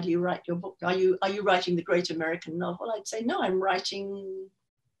say, why do you write your book? Are you writing the great American novel? I'd say, no, I'm writing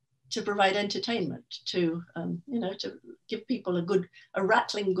to provide entertainment, to give people a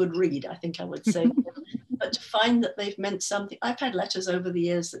rattling good read, I think I would say. But to find that they've meant something. I've had letters over the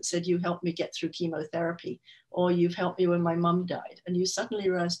years that said, you helped me get through chemotherapy, or you've helped me when my mum died. And you suddenly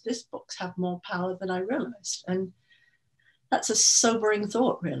realize these books have more power than I realized. And that's a sobering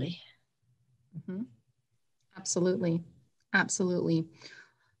thought, really. Mm-hmm. Absolutely. Absolutely.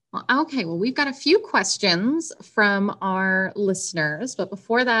 Well, okay. Well, we've got a few questions from our listeners, but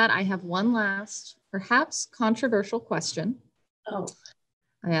before that, I have one last, perhaps controversial question. Oh.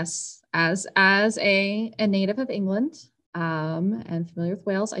 Yes, as a native of England and familiar with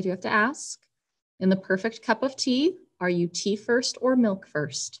Wales, I do have to ask, in the perfect cup of tea, are you tea first or milk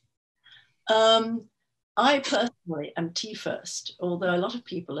first? I personally am tea first, although a lot of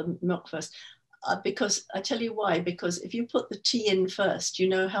people are milk first. Because I tell you why, because if you put the tea in first, you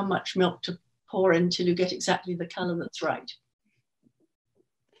know how much milk to pour in till you get exactly the color that's right.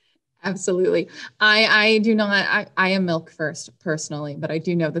 Absolutely. I do not, I am milk first personally, but I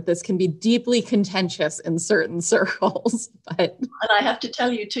do know that this can be deeply contentious in certain circles. And I have to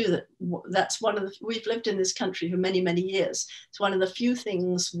tell you too, that's we've lived in this country for many, many years. It's one of the few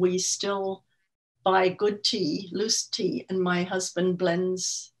things we still buy good tea, loose tea, and my husband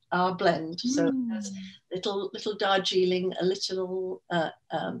blends our blend. So there's little Darjeeling, a little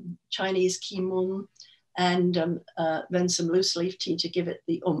Chinese Qimum, and then some loose leaf tea to give it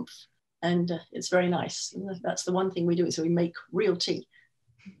the oomph. And it's very nice. And that's the one thing we do, is we make real tea.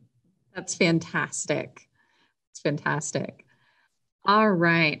 That's fantastic. It's fantastic. All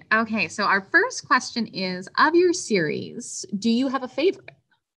right. Okay. So our first question is, of your series, do you have a favorite?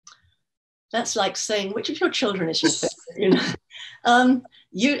 That's like saying, which of your children is your favorite?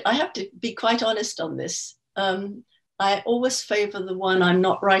 I have to be quite honest on this. I always favor the one I'm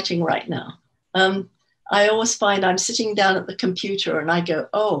not writing right now. I always find I'm sitting down at the computer and I go,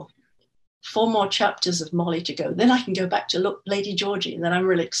 oh, 4 more chapters of Molly to go. Then I can go back to look Lady Georgie, and then I'm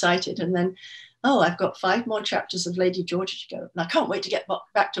really excited. And then, oh, I've got 5 more chapters of Lady Georgie to go, and I can't wait to get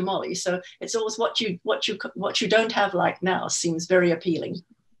back to Molly. So it's always what you don't have like now seems very appealing.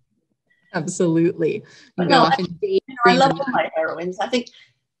 Absolutely. I love all my heroines. I think,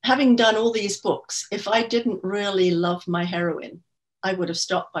 having done all these books, if I didn't really love my heroine, I would have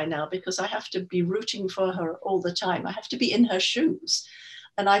stopped by now, because I have to be rooting for her all the time. I have to be in her shoes.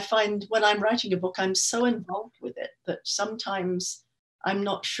 And I find when I'm writing a book, I'm so involved with it that sometimes I'm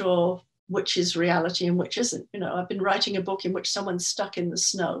not sure which is reality and which isn't. I've been writing a book in which someone's stuck in the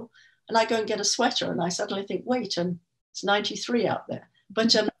snow, and I go and get a sweater, and I suddenly think, wait, it's 93 out there.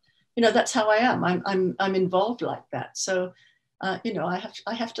 But you know, that's how I am. I'm involved like that. So you know,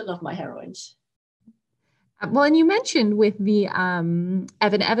 I have to love my heroines. Well, and you mentioned with the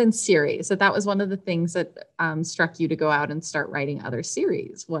Evan Evans series that was one of the things that struck you to go out and start writing other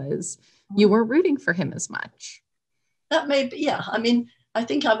series, was you weren't rooting for him as much. That may be, yeah. I mean, I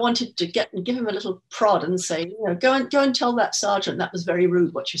think I wanted to give him a little prod and say, you know, go and tell that sergeant that was very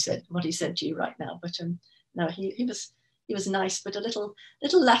rude what he said to you right now. But no, he was nice, but a little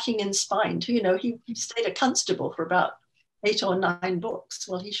lacking in spine too. You know, he stayed a constable for about 8 or 9 books.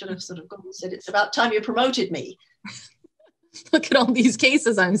 Well, he should have sort of gone and said, it's about time you promoted me. Look at all these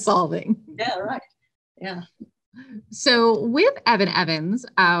cases I'm solving. Yeah, right. Yeah. So with Evan Evans,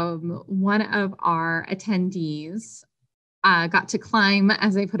 one of our attendees got to climb,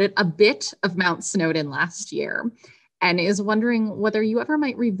 as I put it, a bit of Mount Snowdon last year, and is wondering whether you ever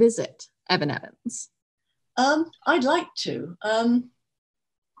might revisit Evan Evans. I'd like to.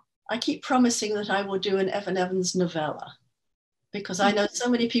 I keep promising that I will do an Evan Evans novella, because I know so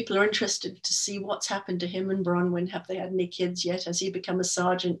many people are interested to see what's happened to him and Bronwyn. Have they had any kids yet? Has he become a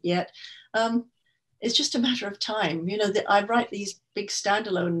sergeant yet? It's just a matter of time. You know, I write these big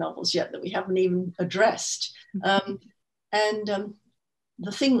standalone novels yet that we haven't even addressed. The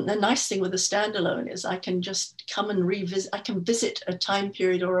nice thing with a standalone is I can just come and revisit. I can visit a time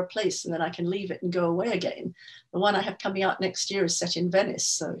period or a place, and then I can leave it and go away again. The one I have coming out next year is set in Venice.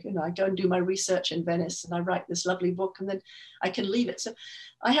 So, you know, I go and do my research in Venice and I write this lovely book, and then I can leave it. So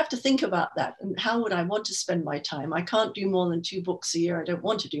I have to think about that. And how would I want to spend my time? I can't do more than 2 books a year. I don't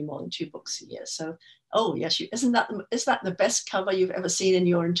want to do more than 2 books a year. So, oh yes, is that the best cover you've ever seen in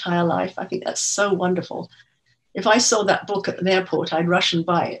your entire life? I think that's so wonderful. If I saw that book at an airport, I'd rush and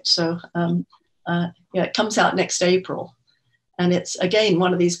buy it. So yeah, it comes out next April. And it's, again,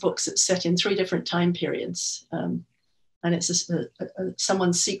 one of these books that's set in 3 different time periods. And it's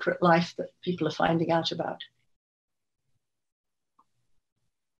someone's secret life that people are finding out about.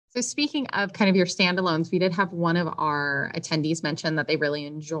 So speaking of kind of your standalones, we did have one of our attendees mention that they really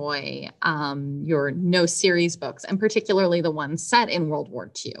enjoy your no series books, and particularly the ones set in World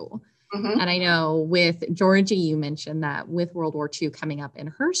War II. Mm-hmm. And I know with Georgie, you mentioned that with World War II coming up in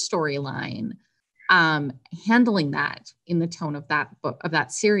her storyline, handling that in the tone of that book, of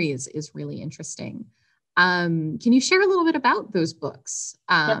that series, is really interesting. Can you share a little bit about those books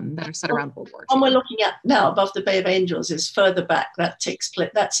that are set around World War II? The one we're looking at now, Above the Bay of Angels, is further back. That takes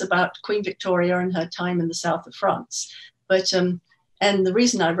place. That's about Queen Victoria and her time in the south of France. But and the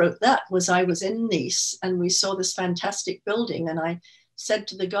reason I wrote that was I was in Nice and we saw this fantastic building, and I said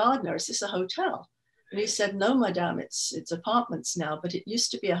to the gardener, "Is this a hotel?" And he said, "No, madame, it's apartments now, but it used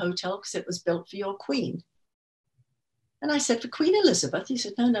to be a hotel because it was built for your queen." And I said, "For Queen Elizabeth?" He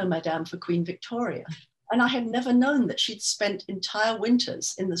said, "No, madame, for Queen Victoria." And I had never known that she'd spent entire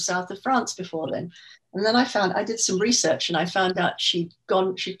winters in the south of France before then. And then I did some research, and I found out she'd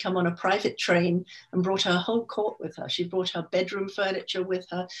come on a private train and brought her whole court with her. She brought her bedroom furniture with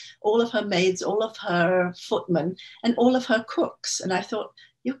her, all of her maids, all of her footmen, and all of her cooks. And I thought,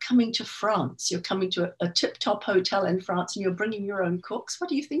 you're coming to France. You're coming to a tip-top hotel in France, and you're bringing your own cooks.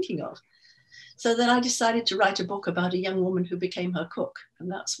 What are you thinking of? So then I decided to write a book about a young woman who became her cook.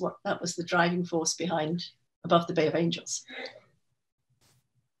 And that was the driving force behind Above the Bay of Angels.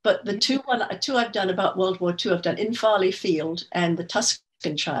 But the two I've done about World War II, I've done In Farleigh Field and The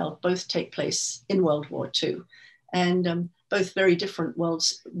Tuscan Child, both take place in World War II. And both very different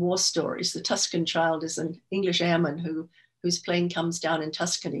war stories. The Tuscan Child is an English airman whose plane comes down in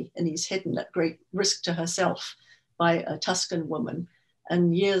Tuscany, and he's hidden at great risk to herself by a Tuscan woman.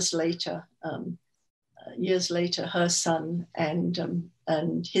 And years later, her son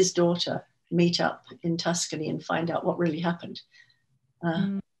and his daughter meet up in Tuscany and find out what really happened.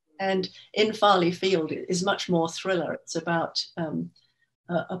 And In Farleigh Field is much more thriller. It's about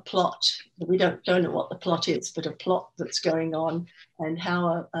a plot. We don't know what the plot is, but a plot that's going on, and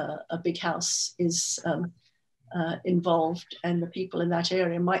how a big house is involved, and the people in that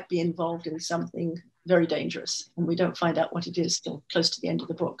area might be involved in something very dangerous, and we don't find out what it is till close to the end of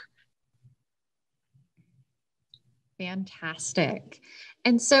the book. Fantastic.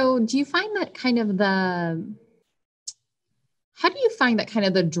 And so do you find that how do you find that kind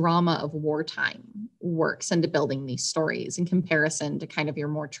of the drama of wartime works into building these stories in comparison to kind of your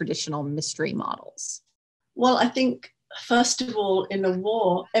more traditional mystery models? Well, I think, first of all, in a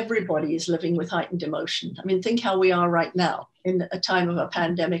war, everybody is living with heightened emotion. I mean, think how we are right now in a time of a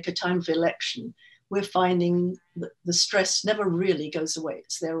pandemic, a time of election. we're finding that the stress never really goes away.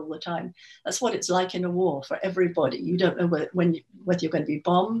 It's there all the time. That's what it's like in a war for everybody. You don't know whether you're going to be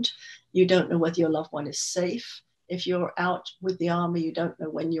bombed. You don't know whether your loved one is safe. If you're out with the army, you don't know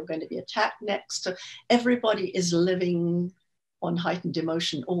when you're going to be attacked next. So everybody is living on heightened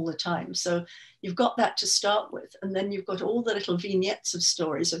emotion all the time. So you've got that to start with. And then you've got all the little vignettes of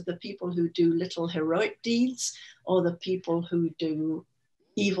stories of the people who do little heroic deeds, or the people who do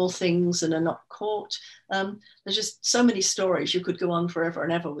evil things and are not caught. There's just so many stories. You could go on forever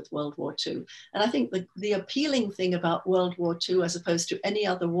and ever with World War II. And I think the appealing thing about World War II, as opposed to any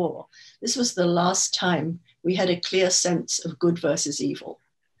other war, this was the last time we had a clear sense of good versus evil.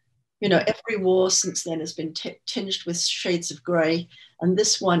 You know, every war since then has been tinged with shades of gray. And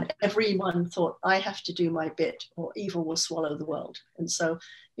this one, everyone thought, I have to do my bit or evil will swallow the world. And so,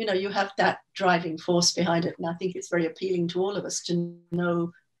 you know, you have that driving force behind it. And I think it's very appealing to all of us to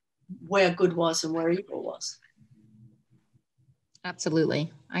know where good was and where evil was.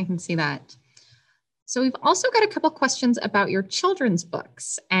 Absolutely. I can see that. So we've also got a couple questions about your children's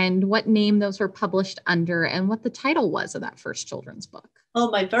books and what name those were published under and what the title was of that first children's book. Oh,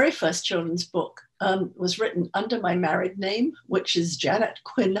 my very first children's book was written under my married name, which is Janet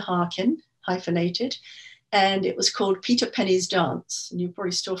Quin-Harkin, hyphenated. And it was called Peter Penny's Dance. And you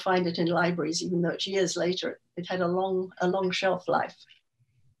probably still find it in libraries, even though it's years later. It had a long shelf life.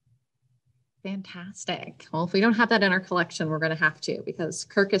 Fantastic. Well, if we don't have that in our collection, we're going to have to, because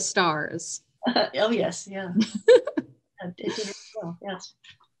Kirkus stars. Oh, yes, yeah. It did as well, yes.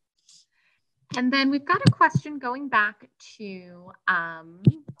 And then we've got a question going back to Her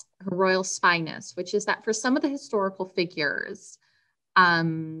Royal Spyness, which is that for some of the historical figures,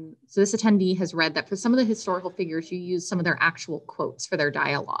 so this attendee has read that for some of the historical figures, you use some of their actual quotes for their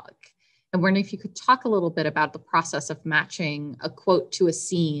dialogue. And wondering if you could talk a little bit about the process of matching a quote to a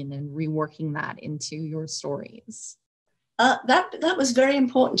scene and reworking that into your stories. That was very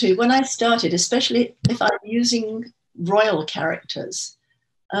important to me when I started, especially if I'm using royal characters.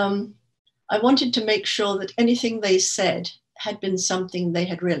 I wanted to make sure that anything they said had been something they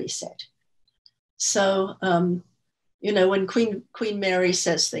had really said. So, you know, when Queen Mary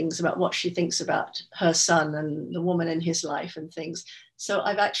says things about what she thinks about her son and the woman in his life and things. So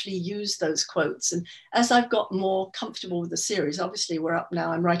I've actually used those quotes. And as I've got more comfortable with the series, obviously we're up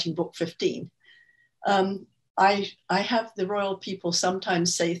now, I'm writing book 15. I have the royal people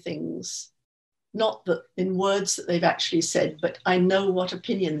sometimes say things, not that in words that they've actually said, but I know what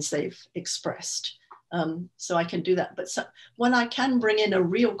opinions they've expressed. So I can do that. But when I can bring in a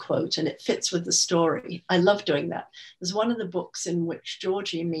real quote and it fits with the story, I love doing that. There's one of the books in which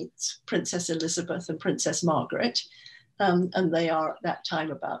Georgie meets Princess Elizabeth and Princess Margaret. And they are at that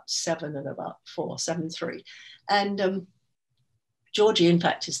time about 7 and about 4, 7, 3. And Georgie, in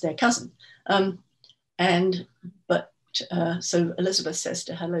fact, is their cousin. So Elizabeth says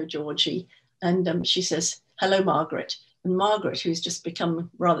to hello, Georgie. And she says, hello, Margaret. And Margaret, who's just become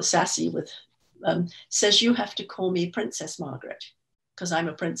rather sassy with, says, you have to call me Princess Margaret because I'm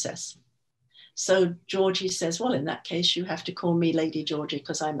a princess. So Georgie says, well, in that case, you have to call me Lady Georgie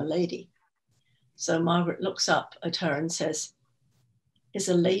because I'm a lady. So Margaret looks up at her and says, is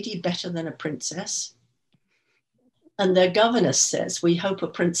a lady better than a princess? And their governess says, we hope a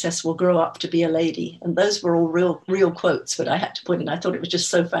princess will grow up to be a lady. And those were all real quotes, but I had to put in. I thought it was just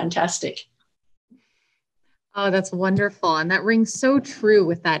so fantastic. Oh, that's wonderful. And that rings so true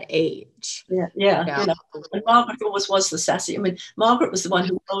with that age. Yeah. You know, and Margaret always was the sassy. I mean, Margaret was the one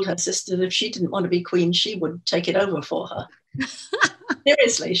who told her sister that if she didn't want to be queen, she would take it over for her.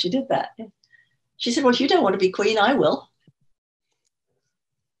 Seriously, she did that. She said, well, if you don't want to be queen, I will.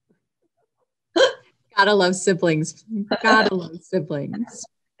 Gotta love siblings. Gotta love siblings.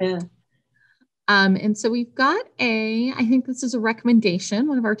 Yeah. And so we've got I think this is a recommendation.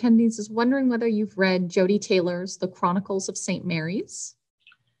 One of our attendees is wondering whether you've read Jodi Taylor's The Chronicles of St. Mary's.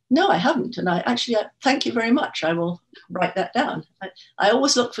 No, I haven't. And I thank you very much. I will write that down. I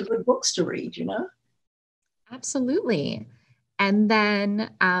always look for good books to read, you know? Absolutely. And then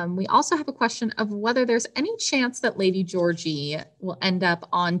we also have a question of whether there's any chance that Lady Georgie will end up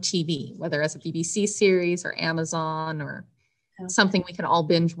on TV, whether as a BBC series or Amazon or something we can all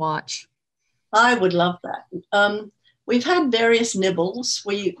binge watch. I would love that. We've had various nibbles.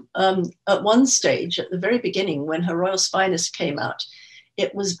 We, at one stage, at the very beginning, when Her Royal Spyness came out,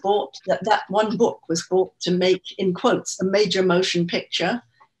 it was bought, that one book was bought to make, in quotes, a major motion picture.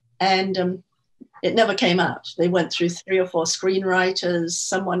 And it never came out. They went through 3 or 4 screenwriters,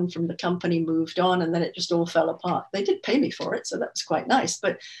 someone from the company moved on, and then it just all fell apart. They did pay me for it, so that was quite nice.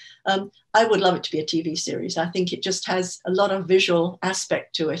 But I would love it to be a TV series. I think it just has a lot of visual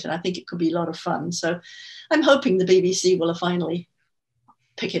aspect to it, and I think it could be a lot of fun. So I'm hoping the BBC will finally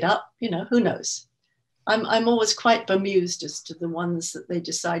pick it up. You know, who knows? I'm always quite bemused as to the ones that they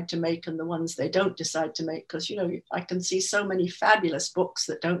decide to make and the ones they don't decide to make, because, you know, I can see so many fabulous books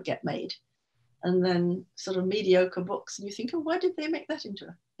that don't get made, and then sort of mediocre books, and you think, oh, why did they make that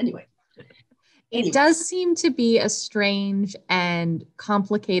into anyway? It does seem to be a strange and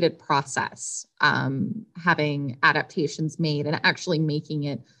complicated process, having adaptations made and actually making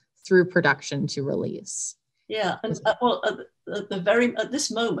it through production to release. Yeah, and at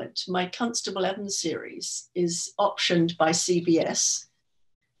this moment, my Constable Evans series is optioned by CBS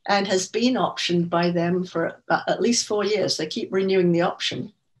and has been optioned by them for at least 4 years. They keep renewing the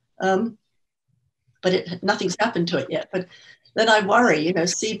option, but nothing's happened to it yet. But then I worry, you know,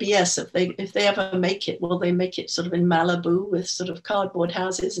 CBS, if they ever make it, will they make it sort of in Malibu with sort of cardboard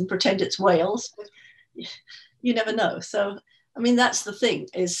houses and pretend it's Wales? You never know. So, I mean, that's the thing,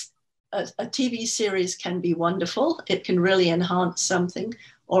 is a TV series can be wonderful. It can really enhance something,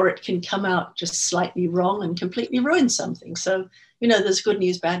 or it can come out just slightly wrong and completely ruin something. So, you know, there's good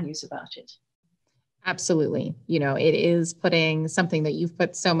news, bad news about it. Absolutely. You know, it is putting something that you've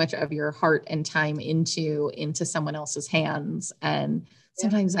put so much of your heart and time into someone else's hands. And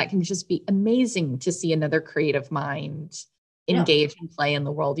sometimes that can just be amazing to see another creative mind engage and play in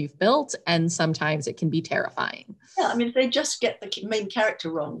the world you've built. And sometimes it can be terrifying. Yeah, I mean, if they just get the main character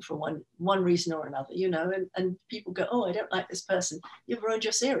wrong for one reason or another, you know, and people go, oh, I don't like this person, you've ruined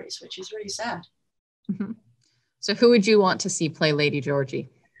your series, which is really sad. Mm-hmm. So who would you want to see play Lady Georgie?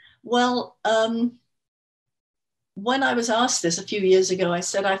 Well, when I was asked this a few years ago, I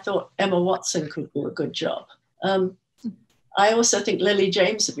said I thought Emma Watson could do a good job. I also think Lily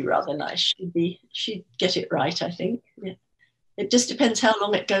James would be rather nice. She'd get it right, I think. Yeah. It just depends how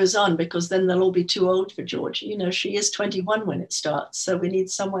long it goes on, because then they'll all be too old for Georgie. You know, she is 21 when it starts, so we need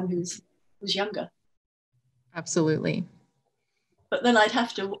someone who's younger. Absolutely. But then I'd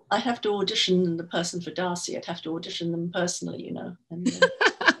have to audition the person for Darcy. I'd have to audition them personally, you know. And,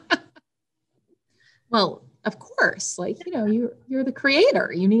 well, of course, like, you know, you're the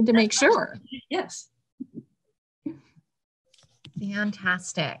creator. You need to make sure. Yes.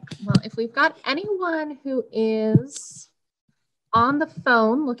 Fantastic. Well, if we've got anyone who is on the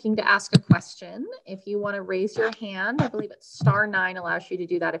phone looking to ask a question, if you want to raise your hand, I believe it's *9 allows you to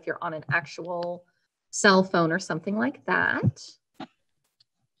do that if you're on an actual cell phone or something like that.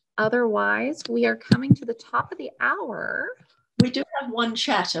 Otherwise, we are coming to the top of the hour. We do have one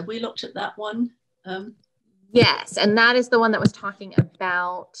chat. Have we looked at that one? Yes, and that is the one that was talking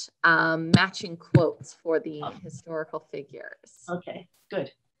about matching quotes for the historical figures. Okay, good.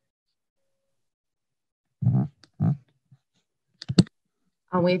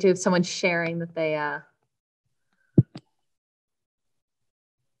 We do have someone sharing that they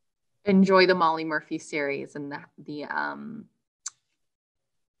enjoy the Molly Murphy series, and the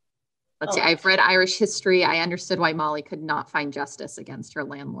let's see, I've read Irish history. I understood why Molly could not find justice against her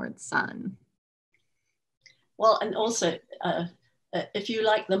landlord's son. Well, and also, if you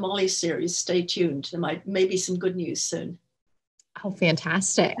like the Molly series, stay tuned. There may be some good news soon. Oh,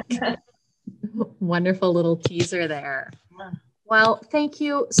 fantastic. Wonderful little teaser there. Yeah. Well, thank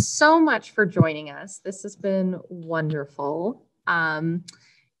you so much for joining us. This has been wonderful.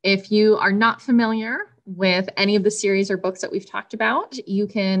 If you are not familiar with any of the series or books that we've talked about, you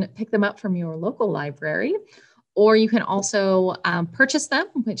can pick them up from your local library, or you can also purchase them,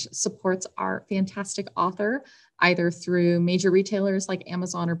 which supports our fantastic author, either through major retailers like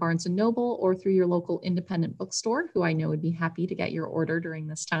Amazon or Barnes & Noble, or through your local independent bookstore, who I know would be happy to get your order during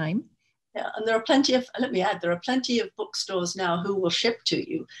this time. Yeah, and there are plenty of, let me add, there are plenty of bookstores now who will ship to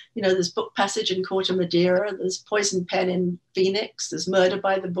you. You know, there's Book Passage in Corte Madera, there's Poison Pen in Phoenix, there's Murder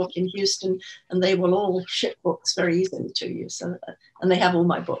by the Book in Houston, and they will all ship books very easily to you. So, and they have all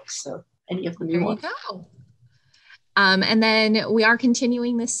my books, so any of them you want. There you go. And then we are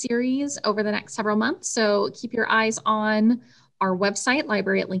continuing this series over the next several months. So keep your eyes on our website,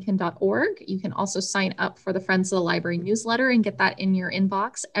 library@lincoln.org. You can also sign up for the Friends of the Library newsletter and get that in your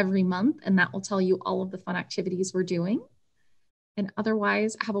inbox every month. And that will tell you all of the fun activities we're doing. And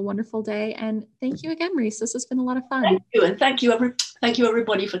otherwise, have a wonderful day. And thank you again, Rhys. This has been a lot of fun. Thank you. And thank you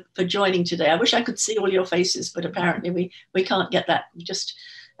everybody for joining today. I wish I could see all your faces, but apparently we can't get that.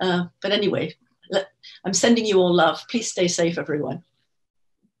 But anyway, I'm sending you all love. Please stay safe, everyone.